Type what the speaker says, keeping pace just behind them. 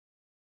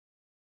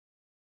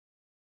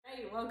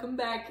Hey, welcome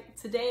back.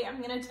 Today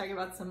I'm going to talk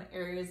about some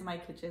areas of my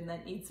kitchen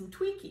that need some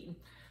tweaking.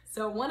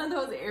 So one of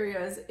those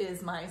areas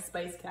is my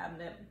spice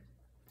cabinet.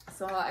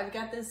 So I've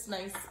got this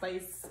nice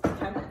spice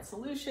cabinet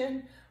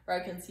solution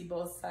where I can see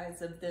both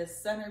sides of this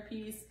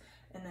centerpiece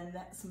and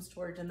then some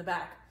storage in the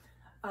back.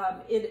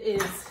 It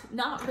is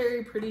not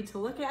very pretty to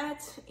look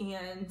at,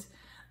 and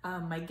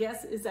my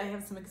guess is I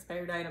have some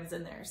expired items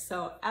in there.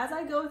 So as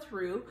I go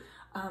through,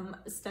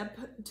 step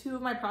 2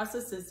 of my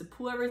process is to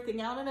pull everything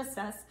out and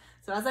assess.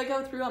 So as I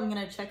go through, I'm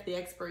gonna check the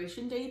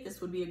expiration date. This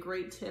would be a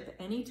great tip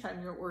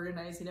anytime you're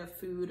organizing a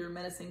food or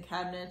medicine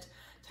cabinet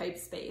type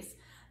space.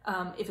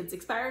 If it's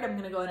expired, I'm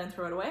gonna go ahead and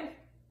throw it away.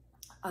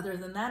 Other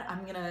than that,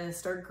 I'm gonna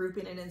start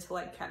grouping it into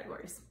like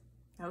categories.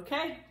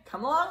 Okay,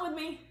 come along with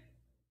me.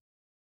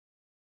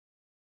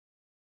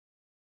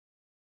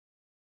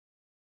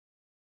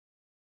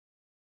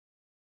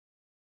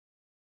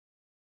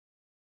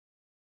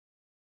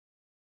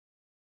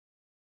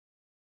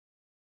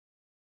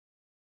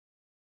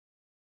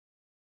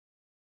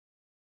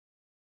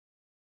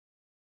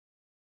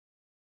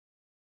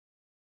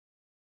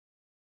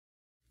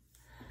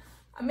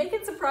 I'm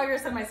making some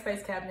progress on my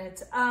spice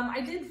cabinet.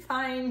 I did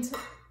find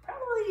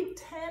probably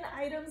 10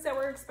 items that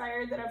were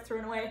expired that I've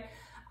thrown away,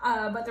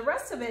 but the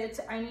rest of it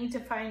I need to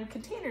find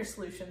container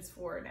solutions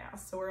for now.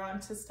 So we're on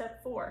to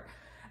step 4.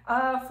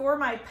 For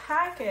my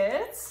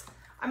packets,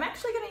 I'm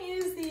actually going to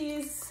use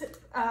these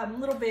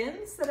little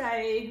bins that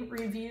I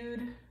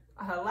reviewed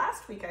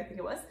last week, I think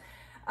it was.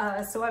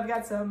 So I've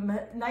got some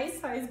nice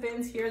size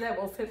bins here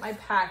that will fit my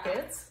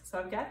packets. So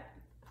I've got,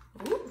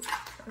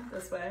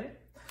 this way,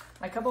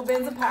 my couple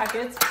bins of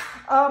packets.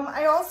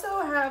 I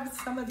also have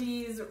some of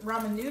these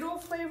ramen noodle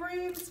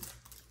flavorings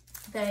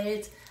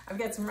that I've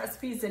got some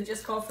recipes that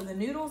just call for the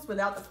noodles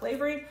without the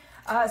flavoring.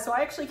 So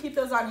I actually keep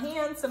those on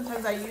hand.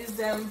 Sometimes I use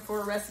them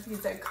for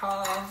recipes that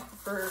call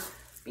for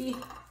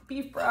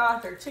beef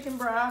broth or chicken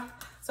broth.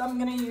 So I'm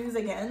gonna use,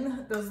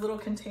 again, those little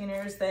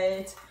containers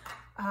that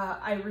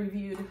I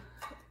reviewed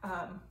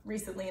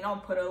recently, and I'll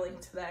put a link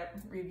to that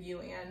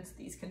review and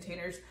these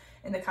containers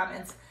in the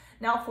comments.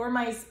 Now for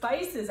my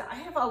spices, I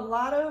have a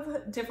lot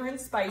of different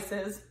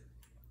spices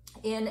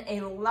in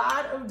a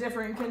lot of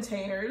different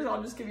containers.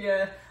 I'll just give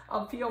you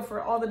a feel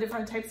for all the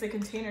different types of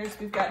containers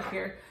we've got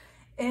here.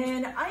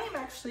 And I am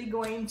actually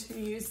going to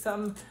use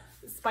some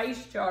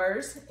spice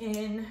jars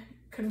and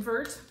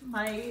convert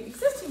my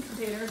existing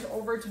containers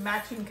over to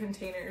matching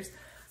containers.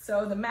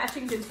 So the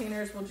matching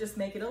containers will just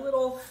make it a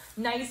little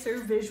nicer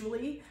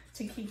visually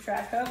to keep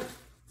track of.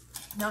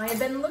 Now I had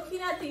been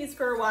looking at these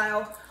for a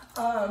while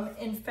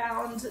and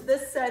found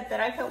this set that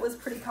I felt was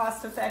pretty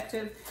cost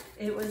effective.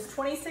 It was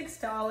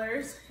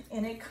 $26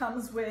 and it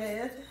comes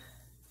with,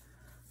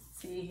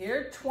 see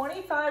here,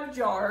 25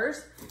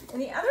 jars.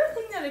 And the other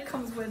thing that it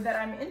comes with that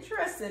I'm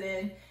interested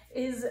in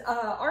is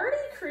already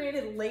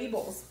created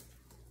labels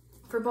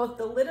for both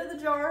the lid of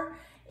the jar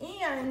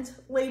and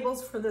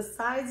labels for the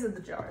sides of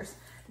the jars.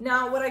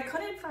 Now, what I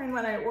couldn't find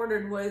when I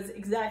ordered was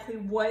exactly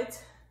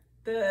what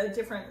the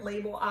different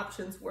label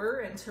options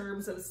were in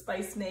terms of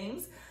spice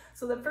names.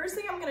 So the first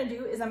thing I'm gonna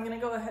do is I'm gonna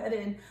go ahead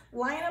and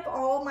line up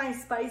all my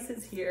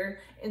spices here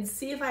and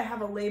see if I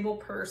have a label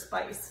per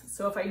spice.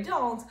 So if I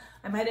don't,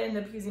 I might end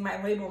up using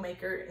my label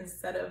maker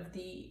instead of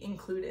the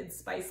included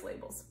spice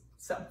labels.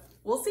 So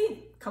we'll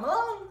see, come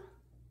along.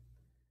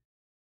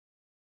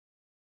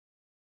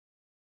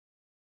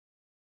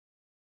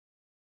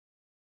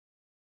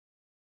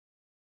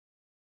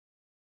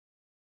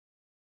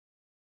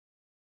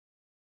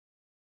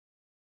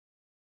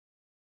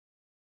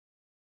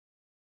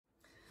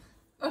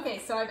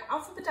 Okay, so I've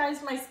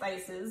alphabetized my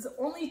spices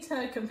only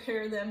to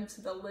compare them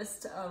to the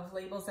list of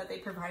labels that they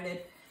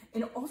provided.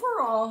 And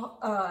overall,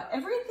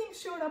 everything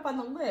showed up on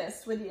the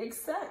list with the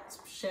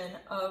exception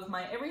of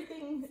my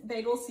everything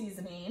bagel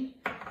seasoning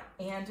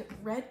and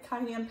red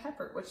cayenne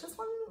pepper, which this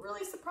one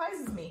really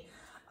surprises me.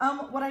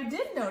 What I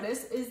did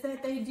notice is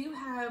that they do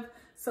have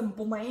some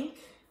blank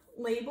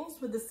labels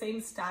with the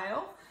same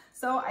style.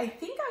 So I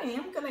think I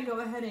am gonna go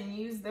ahead and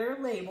use their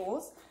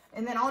labels,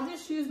 and then I'll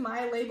just use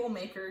my label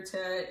maker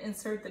to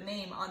insert the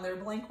name on their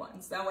blank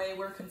ones. That way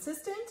we're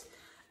consistent,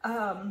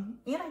 and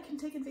I can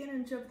take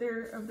advantage of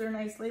their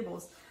nice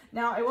labels.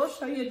 Now I will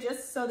show you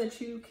just so that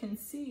you can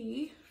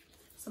see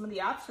some of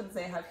the options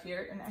they have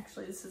here, and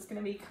actually this is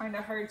gonna be kind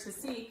of hard to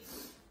see.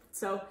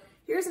 So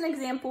here's an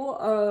example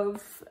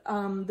of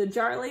the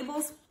jar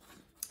labels.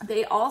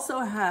 They also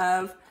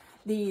have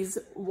these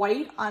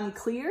white on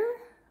clear,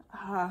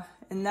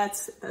 and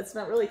that's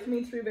not really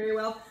coming through very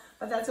well,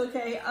 but that's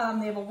okay.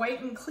 They have a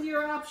white and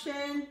clear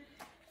option.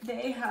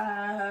 They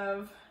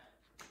have,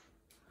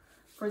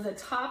 for the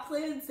top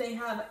lids, they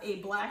have a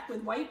black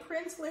with white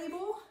print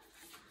label.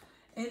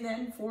 And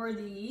then for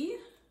the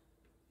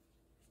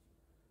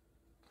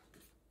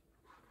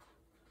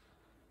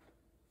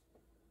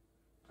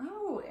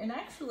and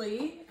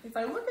actually, if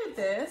I look at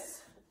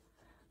this,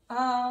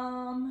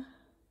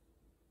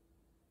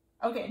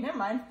 okay, never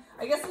mind.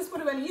 I guess this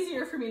would have been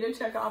easier for me to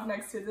check off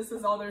next to this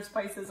is all their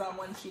spices on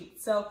one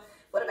sheet. So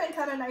Would have been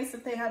kind of nice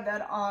if they had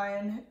that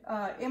on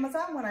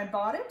Amazon when I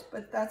bought it,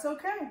 but that's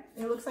okay.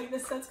 It looks like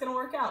this set's gonna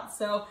work out.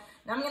 So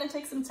now I'm gonna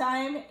take some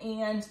time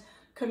and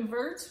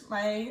convert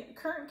my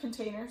current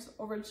containers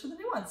over to the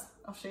new ones.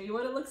 I'll show you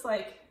what it looks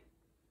like.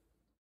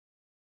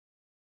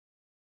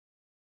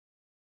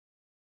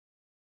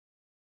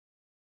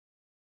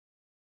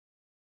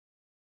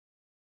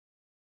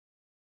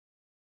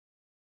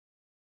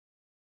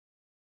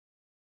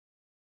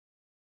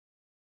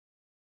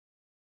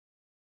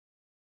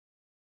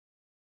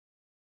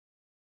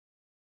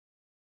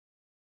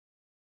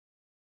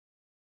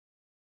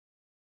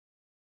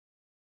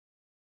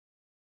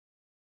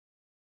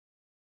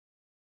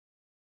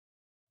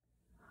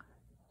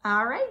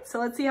 All right, so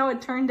let's see how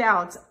it turned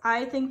out.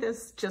 I think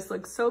this just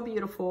looks so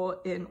beautiful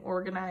and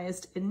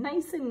organized and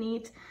nice and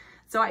neat.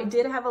 So I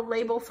did have a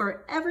label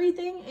for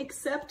everything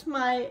except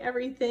my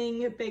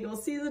everything bagel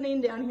seasoning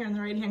down here in the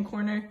right-hand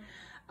corner.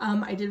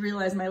 I did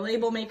realize my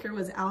label maker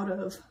was out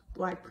of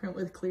black print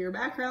with clear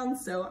background,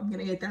 so I'm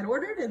gonna get that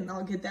ordered and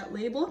I'll get that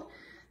labeled.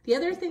 The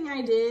other thing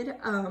I did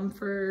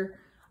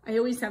I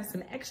always have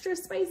some extra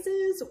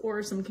spices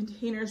or some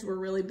containers were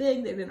really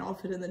big, they didn't all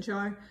fit in the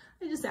jar.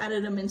 I just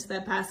added them into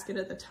that basket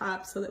at the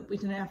top so that we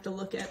didn't have to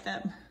look at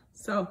them.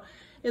 So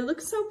it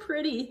looks so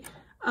pretty.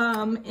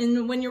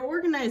 And when you're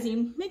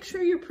organizing, make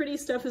sure your pretty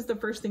stuff is the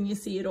first thing you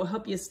see. It'll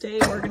help you stay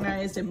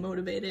organized and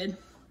motivated.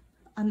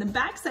 On the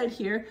back side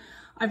here,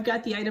 I've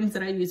got the items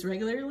that I use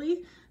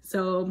regularly.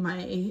 So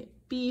my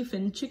beef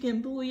and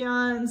chicken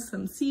bouillon,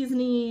 some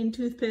seasoning,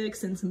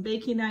 toothpicks, and some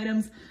baking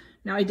items.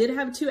 Now I did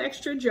have 2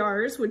 extra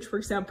jars, which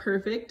works out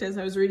perfect. As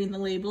I was reading the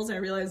labels, I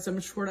realized I'm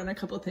short on a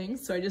couple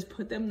things, so I just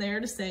put them there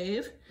to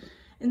save.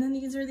 And then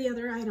these are the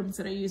other items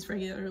that I use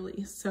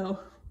regularly. So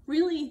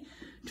really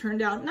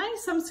turned out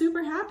nice. I'm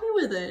super happy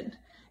with it.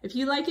 If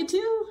you like it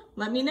too,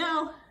 let me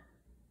know.